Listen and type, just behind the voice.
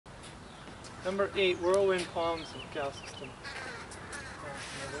Number 8, Whirlwind palms and Gao system.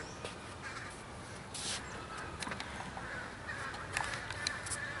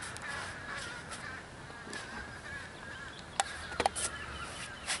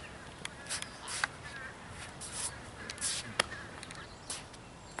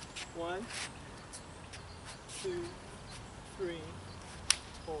 One, two, three,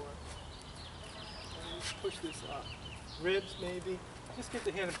 four. And just push this up. Ribs maybe. Just get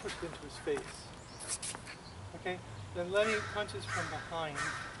the hand and push it into his face. Okay? Then letting punches from behind.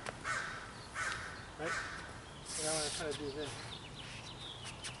 Right? And I want to kind of do this.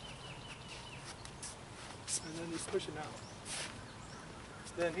 And then just push him out.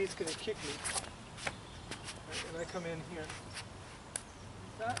 Then he's going to kick me. Right? And I come in here.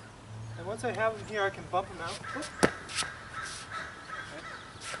 Like that. And once I have him here, I can bump him out. Right?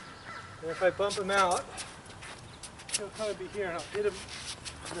 And if I bump him out, he'll kind of be here, and I'll hit him,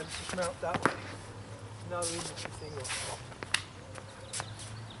 and then push him out that way. Now leave him single.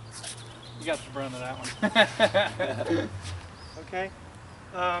 You got the brunt of that one. Okay.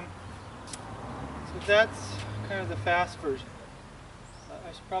 So that's kind of the fast version.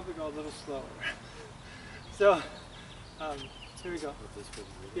 I should probably go a little slower. So, here we go.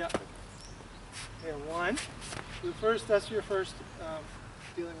 Yeah. Okay, one. So first, that's your first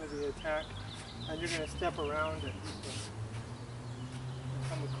dealing with the attack, and you're going to step around it. So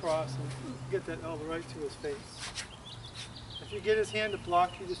come across and get that elbow right to his face. If you get his hand to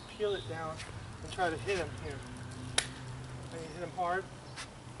block, you just peel it down and try to hit him here. And you hit him hard,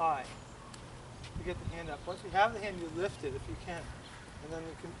 high. You get the hand up. Once you have the hand, you lift it if you can. And then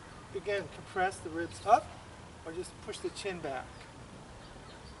you can, again, compress the ribs up or just push the chin back.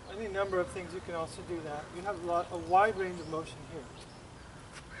 Any number of things you can also do that. You have a wide range of motion here.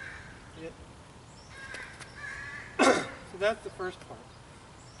 So that's the first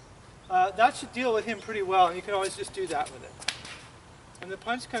part. That should deal with him pretty well, and you can always just do that with it. When the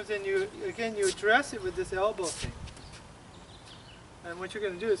punch comes in, you address it with this elbow thing. And what you're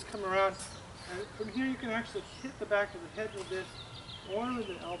going to do is come around, and from here you can actually hit the back of the head with this, or with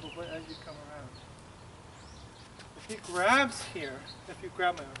the elbow as you come around. If he grabs here, if you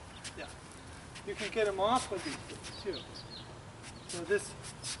grab my arm, yeah, you can get him off with these things too. So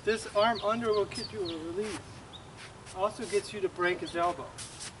this arm under will give you a release. Also gets you to break his elbow.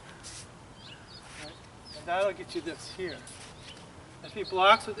 Right? And that'll get you this here. If he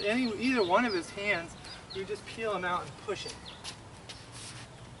blocks with either one of his hands, you just peel him out and push him.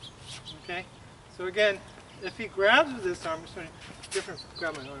 Okay? So again, if he grabs with this arm,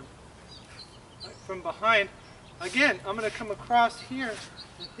 grab my arm. Right, from behind, again, I'm going to come across here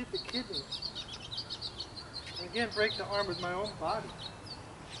and hit the kidney. And again, break the arm with my own body.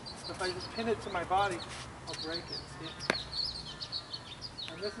 So if I just pin it to my body, I'll break it. See?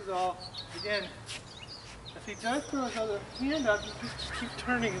 And this is all, again, if he does throw his other hand up, you just keep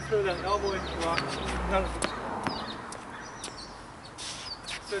turning and throw that elbow into the rock.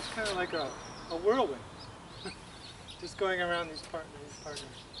 So it's kind of like a whirlwind. Just going around these partners.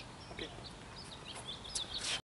 Okay.